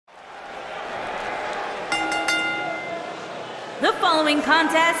The following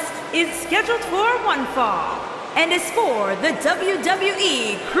contest is scheduled for one fall and is for the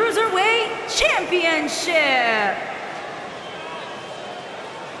WWE Cruiserweight Championship.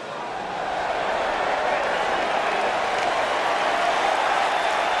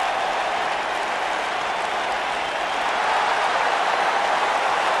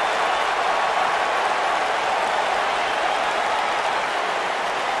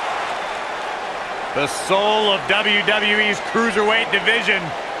 The soul of WWE's Cruiserweight division.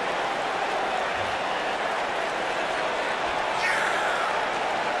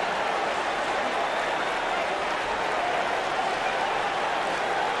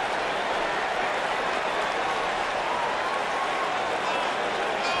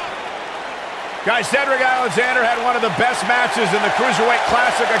 Guys, Cedric Alexander had one of the best matches in the Cruiserweight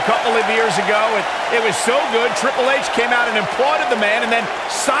Classic a couple of years ago, and it was so good, Triple H came out and applauded the man and then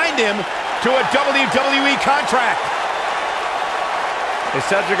signed him to a WWE contract. Hey,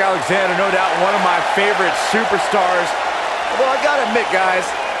 Cedric Alexander, no doubt one of my favorite superstars. Although I gotta admit, guys,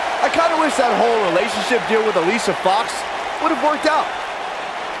 I kind of wish that whole relationship deal with Alicia Fox would have worked out.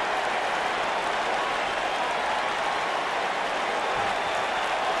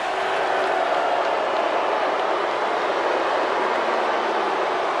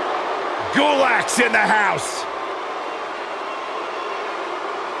 Gulak's in the house.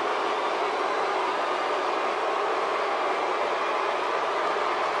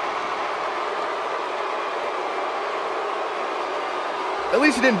 At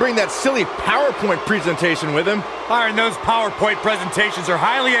least he didn't bring that silly PowerPoint presentation with him. Byron, those PowerPoint presentations are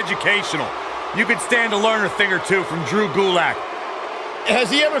highly educational. You could stand to learn a thing or two from Drew Gulak. Has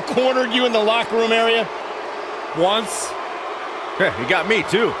he ever cornered you in the locker room area? Once. He got me,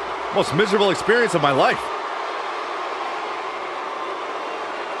 too. Most miserable experience of my life.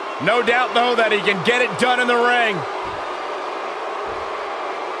 No doubt, though, that he can get it done in the ring.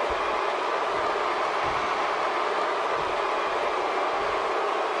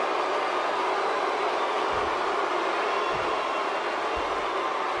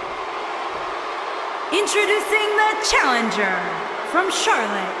 Introducing the challenger from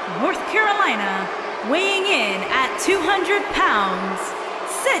Charlotte, North Carolina, weighing in at 200 pounds,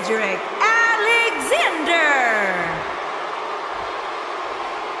 Cedric Alexander.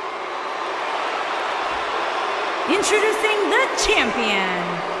 Introducing the champion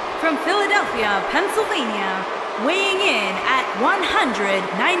from Philadelphia, Pennsylvania, weighing in at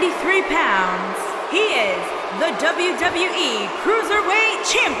 193 pounds. He is the WWE Cruiserweight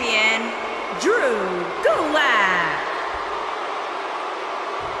Champion, Drew Gulak.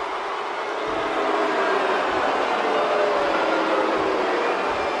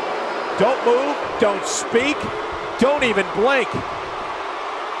 Don't move, don't speak, don't even blink.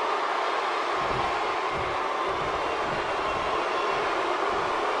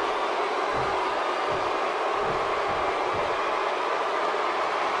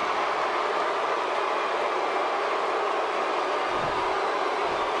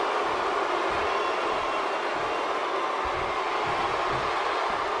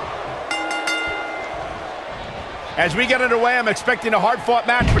 As we get underway, I'm expecting a hard-fought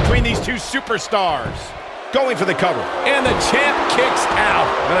match between these two superstars. Going for the cover. And the champ kicks out.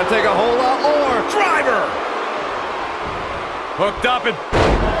 Gonna take a whole lot more. Driver! Hooked up and...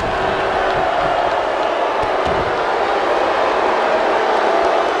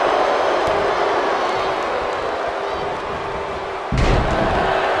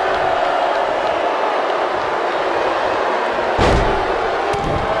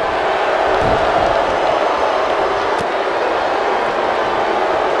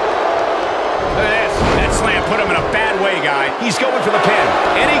 He's going for the pin,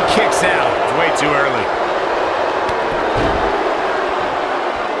 and he kicks out. It's way too early.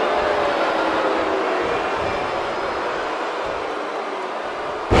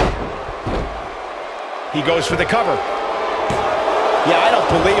 He goes for the cover. Yeah, I don't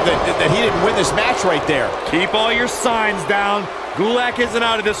believe that he didn't win this match right there. Keep all your signs down. Gulak isn't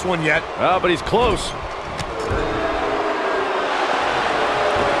out of this one yet. But he's close.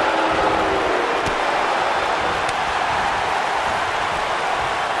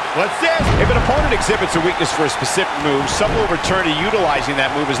 What's this? If an opponent exhibits a weakness for a specific move, some will return to utilizing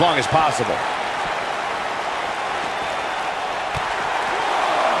that move as long as possible.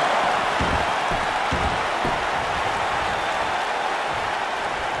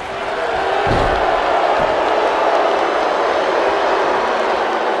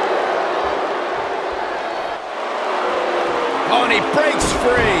 Oh, and he breaks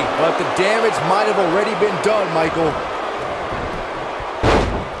free. But the damage might have already been done, Michael.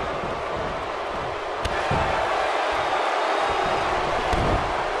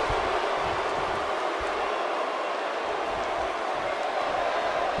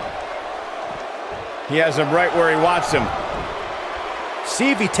 He has him right where he wants him.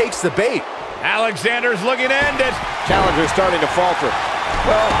 See if he takes the bait. Alexander's looking to end it. Challenger's starting to falter.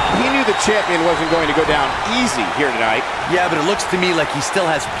 Well, he knew the champion wasn't going to go down easy here tonight. Yeah, but it looks to me like he still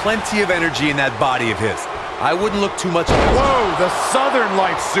has plenty of energy in that body of his. I wouldn't look too much. Whoa, the Southern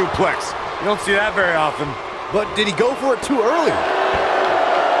Lights suplex. You don't see that very often. But did he go for it too early?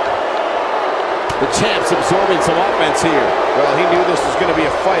 The champ's absorbing some offense here. Well, he knew this was going to be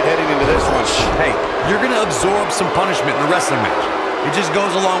a fight heading into this one. Hey, you're going to absorb some punishment in a wrestling match. It just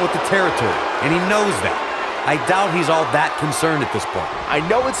goes along with the territory, and he knows that. I doubt he's all that concerned at this point. I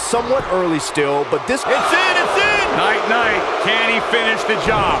know it's somewhat early still, but this... It's in, it's in! Night, night. Can he finish the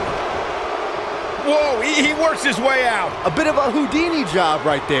job? Whoa, he works his way out. A bit of a Houdini job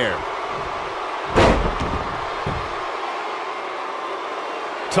right there.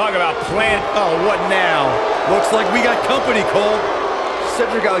 Talk about plant. Oh, what now? Looks like we got company, Cole.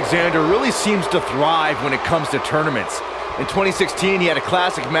 Cedric Alexander really seems to thrive when it comes to tournaments. In 2016, he had a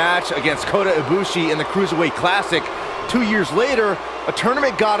classic match against Kota Ibushi in the Cruiserweight Classic. 2 years later, a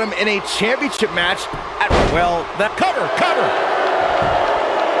tournament got him in a championship match at... Well, that... Cover!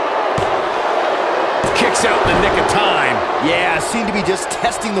 Kicks out in the nick of time. Yeah, seemed to be just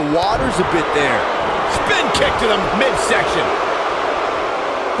testing the waters a bit there. Spin kick to the midsection.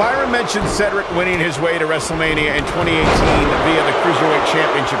 Byron mentioned Cedric winning his way to WrestleMania in 2018 via the Cruiserweight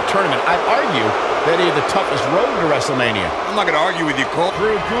Championship Tournament. I'd argue that he had the toughest road to WrestleMania. I'm not going to argue with you, Cole.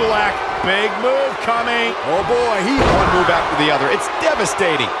 Drew Gulak, big move coming. Oh boy, one move after the other. It's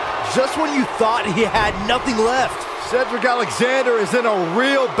devastating. Just when you thought he had nothing left, Cedric Alexander is in a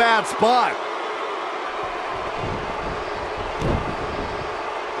real bad spot.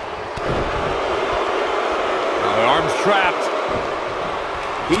 The arm's trapped.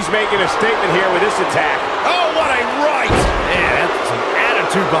 He's making a statement here with this attack. Oh, what a right! Man, that's some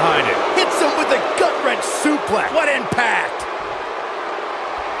attitude behind it. Hits him with a gut-wrench suplex. What impact!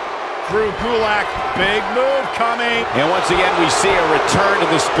 Drew Gulak, big move coming. And once again, we see a return to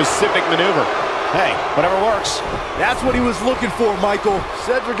the specific maneuver. Hey, whatever works. That's what he was looking for, Michael.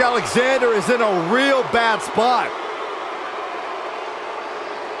 Cedric Alexander is in a real bad spot.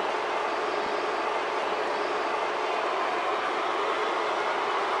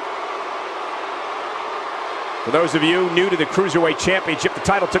 For those of you new to the Cruiserweight Championship, the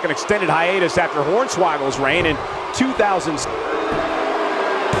title took an extended hiatus after Hornswoggle's reign in 2000. Kick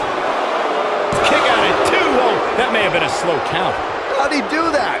out at 2. Oh, that may have been a slow count. How'd he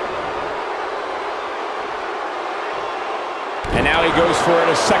do that? And now he goes for it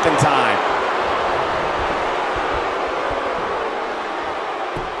a second time.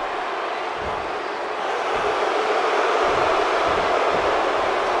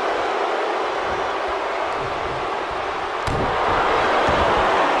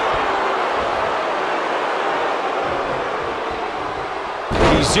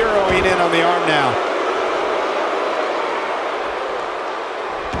 Zeroing in on the arm now.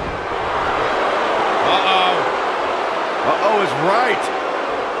 Uh-oh is right.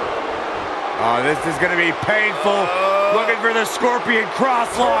 Oh, this is going to be painful. Looking for the Scorpion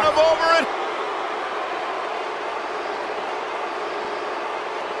crosslock. Turn him over it.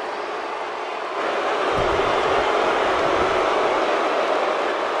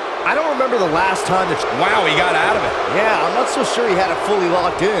 I don't remember the last time that... Wow, he got out of it. Yeah, I'm not so sure he had it fully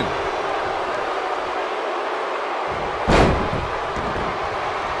locked in.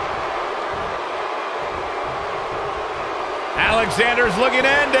 Alexander's looking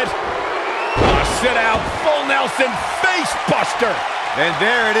to end it. Oh, sit out, full Nelson face buster. And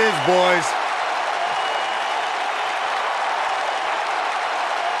there it is, boys.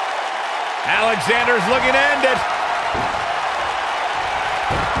 Alexander's looking to end it.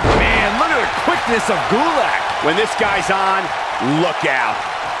 Look at the quickness of Gulak. When this guy's on, look out.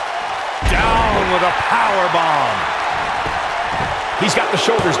 Down with a power bomb. He's got the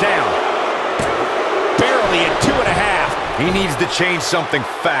shoulders down. Barely at 2.5. He needs to change something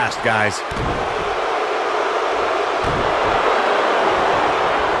fast, guys.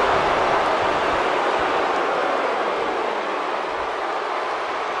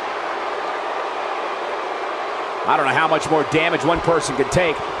 I don't know how much more damage one person can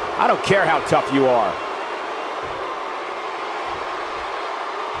take. I don't care how tough you are.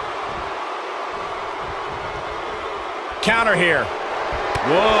 Counter here.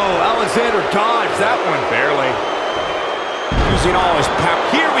 Whoa, Alexander dodged that one. Barely. Using all his power.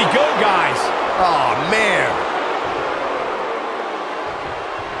 Here we go, guys. Oh, man.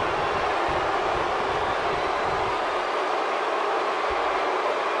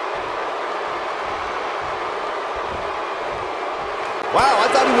 Wow, I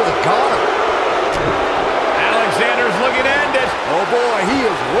thought he was a goner.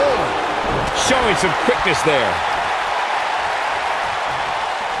 showing some quickness there.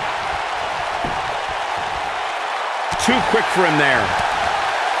 Too quick for him there.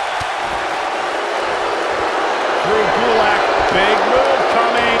 Through Gulak. Big move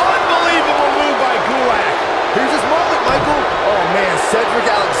coming. Unbelievable move by Gulak. Here's his moment, Michael. Oh, man, Cedric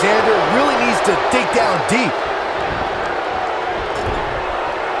Alexander really needs to dig down deep.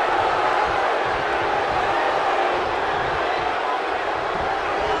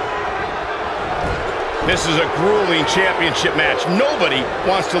 This is a grueling championship match. Nobody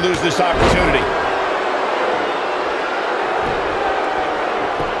wants to lose this opportunity.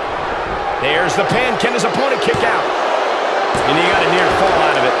 There's the pin. Can his opponent kick out? And he got a near fall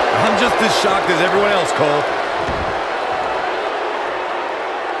out of it. I'm just as shocked as everyone else, Cole.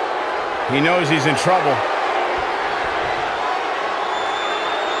 He knows he's in trouble.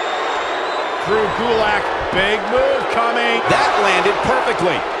 Through Gulak. Big move coming. That landed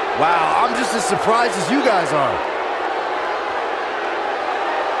perfectly. Wow, I'm just as surprised as you guys are.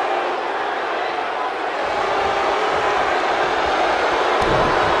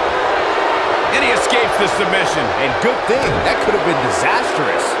 And he escapes the submission. And good thing, that could have been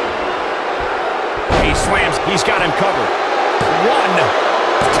disastrous. He slams. He's got him covered. 1,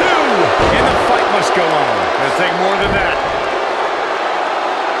 2, and the fight must go on. Gonna take more than that.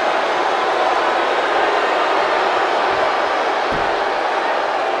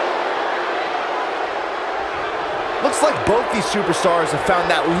 Looks like both these superstars have found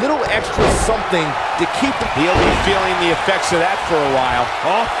that little extra something to keep them. He'll be feeling the effects of that for a while.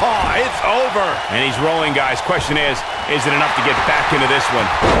 Oh, it's over. And he's rolling, guys. Question is it enough to get back into this one?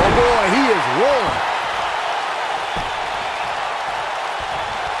 Oh, boy, he is rolling.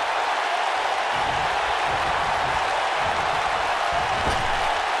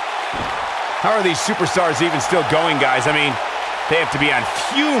 How are these superstars even still going, guys? I mean, they have to be on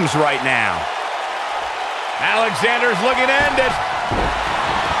fumes right now. Alexander's looking to end it.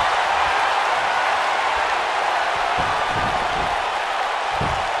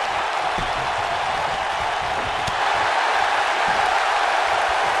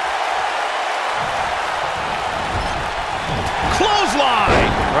 Clothesline!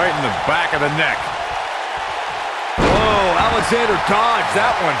 Right in the back of the neck. Oh, Alexander dodged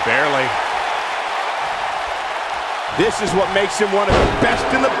that one barely. This is what makes him one of the best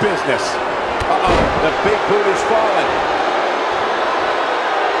in the business. The big boot is falling.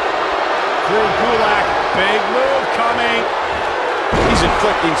 Through Gulak. Big move coming. He's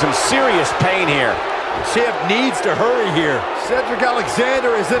inflicting some serious pain here. Champ needs to hurry here. Cedric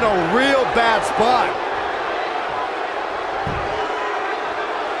Alexander is in a real bad spot.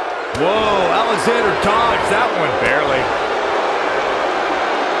 Whoa, Alexander dodged that one barely.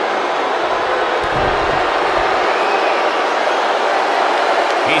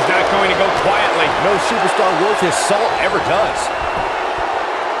 He's not going to go quietly. No superstar worth his salt ever does.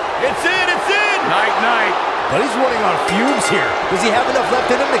 It's in, it's in! Night, night. But he's running on fumes here. Does he have enough left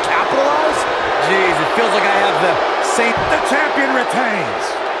in him to capitalize? Jeez, it feels like I have the same... The champion retains.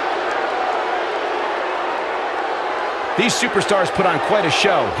 These superstars put on quite a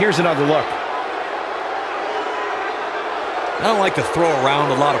show. Here's another look. I don't like to throw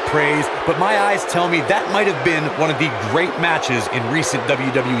around a lot of praise, but my eyes tell me that might have been one of the great matches in recent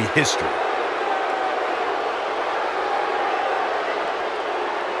WWE history.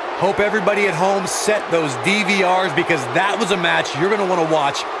 Hope everybody at home set those DVRs because that was a match you're going to want to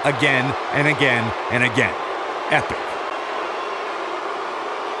watch again and again and again. Epic.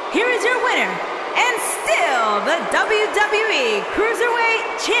 Here is your winner, and still the WWE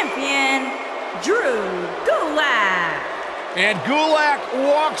Cruiserweight Champion, Drew Gulak. And Gulak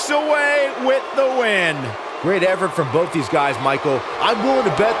walks away with the win. Great effort from both these guys, Michael. I'm willing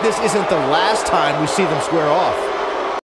to bet this isn't the last time we see them square off.